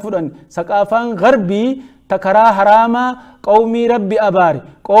jettee akkam fudhan thaqaafaan garbii ta karaa haraamaa qawmii rabbi abaari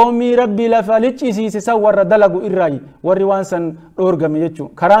qawmii rabbi lafa liccisiise san warra dalagu irraayi warri waan san dhoorgame jechuu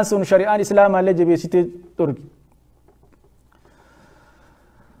karaan sun shari'aan islaamaa illee jabeessitee dhoorgi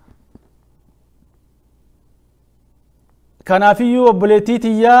kanaafiyyuu obboleettii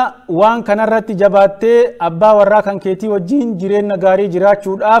tiyyaa waan kanarratti jabaattee abbaa warraa kan keetii wajjiin jireenya gaarii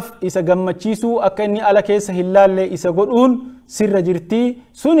jiraachuudhaaf isa gammachiisuu akka inni ala keessa hin laalle isa godhuun sirra jirtii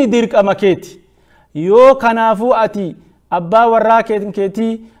suni dirqama keeti yoo kanaafuu ati abbaa warraa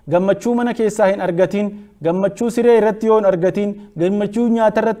keetii gammachuu mana keessaa hin argatin gammachuu siree irratti yoo hin argatin gammachuu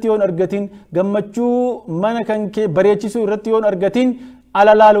nyaata irratti yoo hin argatin gammachuu mana kan kee bareechisuu irratti yoo hin argatin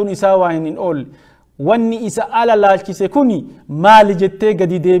ala laaluun isaa waa hin oolle wanni isa ala laalchise kuni maali jettee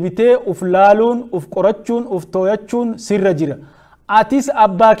gadi deebitee uf laaluun uf qorachuun uf tooyachuun sirra jira atis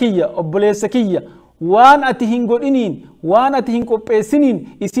abbaa kiyya obboleessa kiyya waan ati hin godhiniin waan ati hin qopheessiniin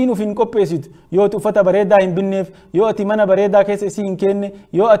isiin uf hin qopheessitu yoo ati uffata bareedaa hin binneef yoo ati mana bareedaa keessa isii hin kenne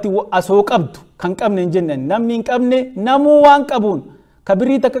yoo ati asoo qabdu kan qabne hin jenne namni hin qabne namuu waan qabuun ka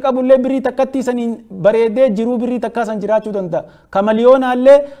birrii takka qabullee birrii takkatti saniin bareedee jiruu birrii takkaa san jiraachuu danda'a ka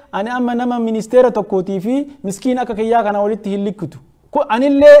miliyoonaallee ani amma nama ministeera tokkootii fi miskiin akka kiyyaa kana walitti hin likkitu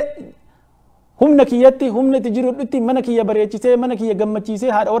anillee humna kiyyatti humna itti jirutti mana kiyya bareechisee mana kiyya gammachiisee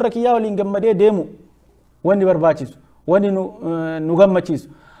haadha warra kiyyaa waliin gammadee deemu wanni barbaachisu wanni nu gammachiisu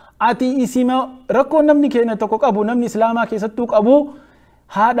ati isima rakkoo namni keenya tokko qabu namni islaamaa keessattuu qabu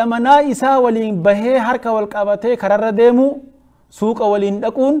haadha manaa isaa waliin bahee harka wal qabatee kararra deemu suuqa waliin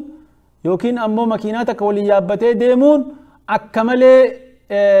dhaquun yookiin ammoo makiinaa takka waliin yaabbatee deemuun akka malee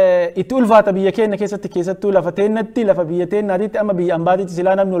itti ulfaata biyya keenya keessattuu lafa teennatti lafa biyya teennaatitti amma biyya ambaatitti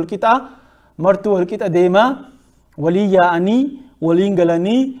silaa namni wal qixaa martuu wal qixa deemaa waliin yaa'anii waliin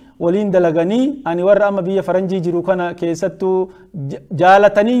galanii waliin dalaganii ani warra amma biyya faranjii jiru kana keessattuu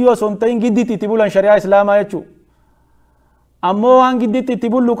jaalatanii yoo son ta'in gidditti itti bulan shari'aa islaamaa jechuu ammoo waan gidditti itti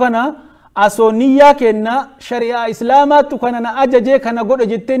bullu kana asoo niyyaa kenna shari'aa islaamaattu kana na ajajee kana godhe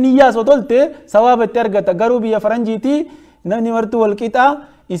jettee niyyaa soo tolte sawaaba itti argata garuu biyya faranjiitii namni martuu wal qixaa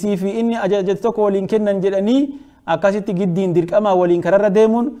isii fi inni ajajate tokko waliin kennan jedhanii akkasitti giddiin dirqamaa waliin kararra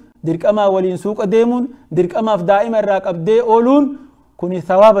deemuun dirqamaa waliin suuqa deemuun dirqamaaf daa'ima irraa qabdee ooluun kuni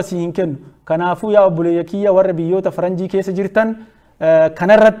sawaaba si hin kennu kanaafuu yaa obboleeyya kiyya warra biyyoota faranjii keessa jirtan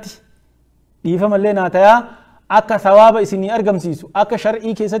kanarratti dhiifamallee naa tayaa akka sawaaba isinii argamsiisu akka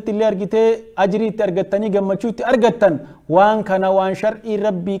shar'ii keessatti illee argitee ajrii itti argattanii gammachuu itti argattan waan kana waan shar'ii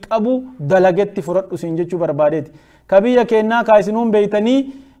rabbii qabu dalagetti fudhadhu isin jechuu barbaadeeti ka biyya keenyaa kaa isinuun beeytanii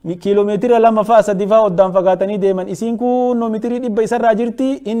kiiloomeetira 2 faa 3 faa oddaan fagaatanii deeman isiin kun meetirii 100 isarraa jirti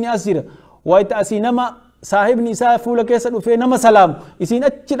inni as jira wayita asii nama saahibni isaa fuula keessa dhufee nama salaamu isiin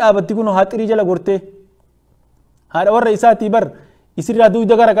achi dhaabatti kun haaxirii jala gortee haadha warra isaatii bar isirraa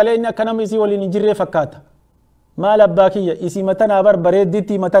duuda garagalee inni akka nama isii waliin hin jirree fakkaata maal abbaa kiyya isii matanaa bar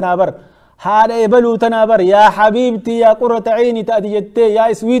bareedditti matanaa bar haadha ebaluu tanaa bar yaa habiibti yaa qurrata ciini taati jettee yaa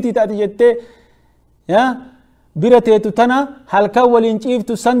iswiitii taati jettee bira teetu tana halkan waliin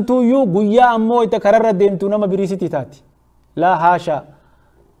ciiftu santuuyyuu guyyaa ammoo ita kararra deemtu nama biriisiti taati laa haashaa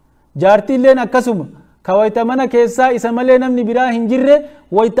jaartiilleen akkasuma ka wayta mana keessaa isa malee namni biraa hin jirre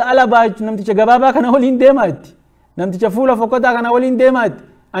wayta ala baachu namticha gabaabaa kana waliin deemaa itti namticha fuula fokkotaa kana waliin deemaa itti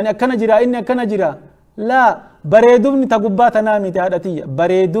ani akkana jira inni akkana jira laa bareedumni ta gubbaa tanaa miti haadhatiyya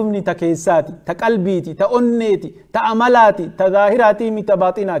bareedumni ta keessaati ta qalbiiti ta onneeti ta amalaati ta zaahiraati miti ta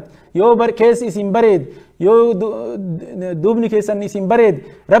baaxinaati yoo keessi isin bareed yoo dubni keessan isin bareed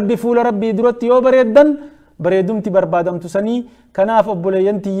rabbi fuula rabbii duratti yoo bareeddan bareedumti barbaadamtu sanii kanaaf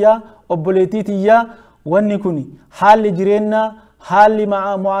obboleeyyan tiyyaa obboleetii tiyyaa wanni kun haalli jireenyaa haalli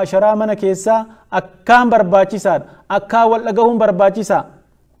mu'aasharaa mana keessaa akkaan barbaachisaadha akkaan wal dhagahuun barbaachisaa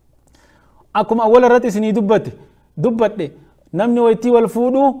akkuma awwala irratti isinii dubbadhe namni waytii wal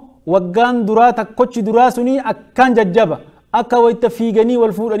fuudhu waggaan duraa takkochi duraa suni akkaan jajjaba akka wayta fiiganii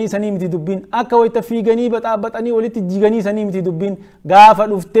wal fuudhanii sanii miti dubbiin akka wayta fiiganii baxaabaxanii walitti jiganii sanii miti dubbiin gaafa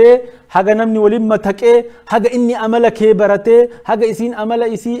dhuftee haga namni waliin mataqee haga inni amala kee baratee haga isiin amala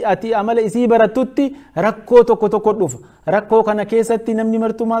isii ati amala isii baratutti rakkoo tokko dhufa rakkoo kana keessatti namni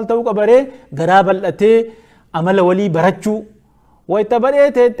martuu maal ta'uu qabaree garaa bal'atee amala walii barachuu wayta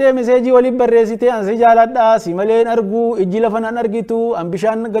badhee teettee meseejii waliin barreessitee ansi jaaladhaa si maleen arguu ijji lafan an argitu an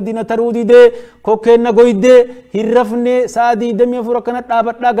bishaan gadina taruu didee kokkeen na goydee hin rafne sa'a 24 akkana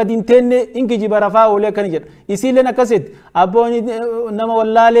dhaabadhaa gadi hin teenne inkiji barafaa oolee akkani jedha isiilleen akkasitti abboon nama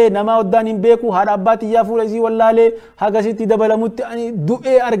wallaalee nama oddaan hin beeku haadha abbaa xiyyaa fuula isii wallaalee hagasitti dabalamutti ani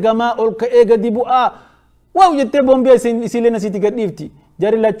du'ee argamaa ol ka'ee gadi bu'aa waaw jettee boombii isiilleen asitti gadhiifti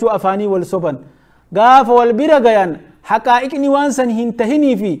jari lachuu afaanii wal soban gaafa wal bira gayan haqaa'iqni waan san hin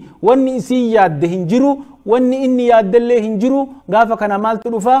tahinii fi wanni isii yaadde hin jiru wanni inni yaaddellee hin jiru gaafa kana maaltu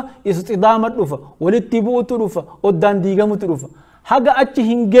dhufa istidaama dhufa walitti bu'utu dhufa oddaan diigamutu dhufa haga achi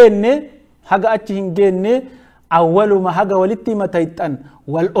hin geenne awwaluma haga walitti matayxan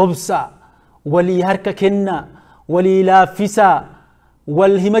wal obsa walii harka kenna walii laaffisa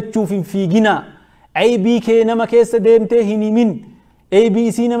wal himachuuf hin fiigina aybii kee nama keessa deemtee hin himin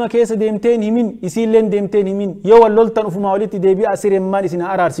ABC nama keessa deemteen himin isiilleen deemteen himin yoo wal loltan ufuma walitti deebi'a siremmaan isin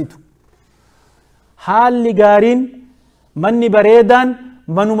araarsitu haalli gaariin manni bareedaan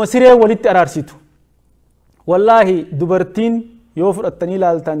manuma siree walitti araarsitu wallaahi dubartiin yoo fudhattanii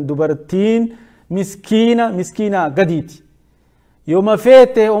ilaaltan dubartiin miskiina gadiiti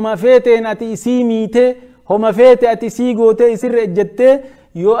yooma feeteen ati isii miite homa feete ati isii gootee isirra ejjattee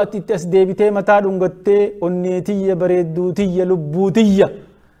yoo ati as deebitee mataa dhungattee onneetiyya bareedduutiyya lubbuutiyya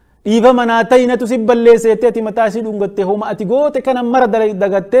dhiifa manaa ta'inatu si balleesseettee ati mataa isii dhungattee homa ati goote kana mara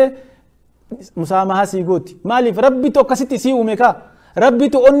dagattee musaamahaa sii gooti maaliif rabbitu akkasitti isii uume kaa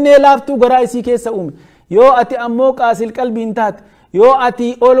rabbitu onnee laaftuu garaa isii keessa uume yoo ati ammoo qaasil qalbiin taate yoo ati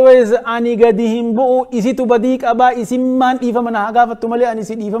always ani gadi hin bu'u isitu badii qabaa isimmaan dhiifama na gaafattu malee ani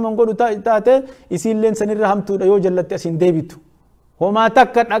si dhiifama godhu taate isiilleen sanirra hamtuudha yoo jallatte asin deebitu homaa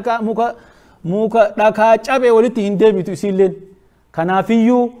takka dhakaa muka dhakaa cabee walitti hin deebitu isiilleen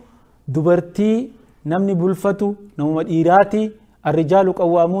kanaafiyyuu dubartii namni bulfatu namuma dhiiraati arrijaalu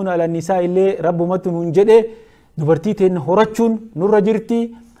qawwaamuuna ala nisaa illee rabbumatu nuun jedhe dubartii teen horachuun nurra jirti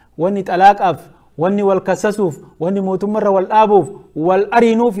wanni xalaaqaaf wanni wal kassasuuf wanni mootummarra wal dhaabuuf wal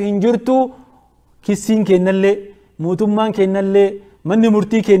ariinuuf hin jirtu kissiin kennallee mootummaan kennallee manni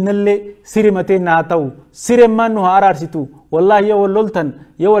murtii kennallee siri mateen haa ta'u siremmaan nu haa araarsitu wallaahi yoo wal loltan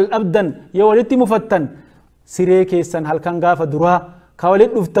yoo wal dhabdan yoo walitti mufattan siree keessan halkan gaafa duraa ka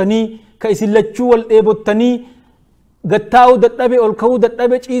walitti dhuftanii ka isin lachuu wal dheebottanii gattaa'uu dadhabe ol ka'uu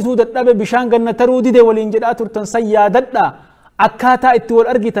dadhabe ciisuu dadhabe bishaan ganna taruu dide waliin jedhaa turtan san yaadadhaa akkaataa itti wal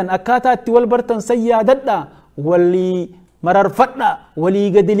argitan akkaataa itti wal bartan san yaadadhaa walii mararfadha walii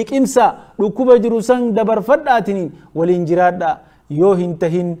gadi liqimsa dhukkuba jiru san dabarfadhaatiin waliin jiraadha yoo hin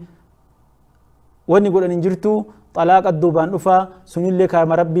tahin wanni godhan hin jirtu طلاق الدوبان أفا سنين لك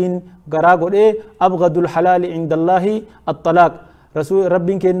مربين قراغو إيه أبغض الحلال عند الله الطلاق رسول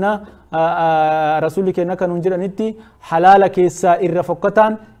ربين كنا رسول كنا كانوا نجر نتي حلال كيسا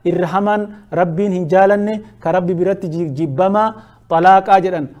إرفقتان إرحمان ربين هنجالن كرب برت جبما طلاق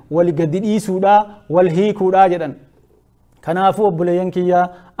أجرا ولقد إيسودا والهيكودا أجرا كنافو أبوليان كيا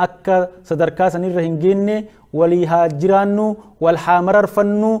أكا صدركا سنير هنجيني وليها جيرانو والحامر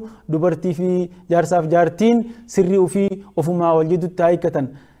فنو دبرتي في جارساف جارتين سري وفي وفما والجد تايكتن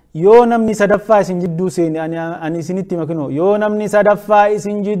يو نمني سدفا اسن جدو سيني أني سنتي مكنو يو نمني سدفا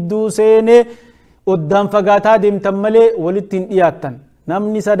اسن جدو سيني قدام فقاتا ديم تملي ولتين إياتن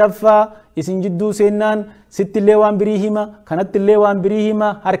نمني سدفا اسن جدو سينان ست اللي وان بريهما كانت اللي وان بريهما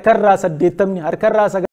هركر راسا ديتمني هركر راسا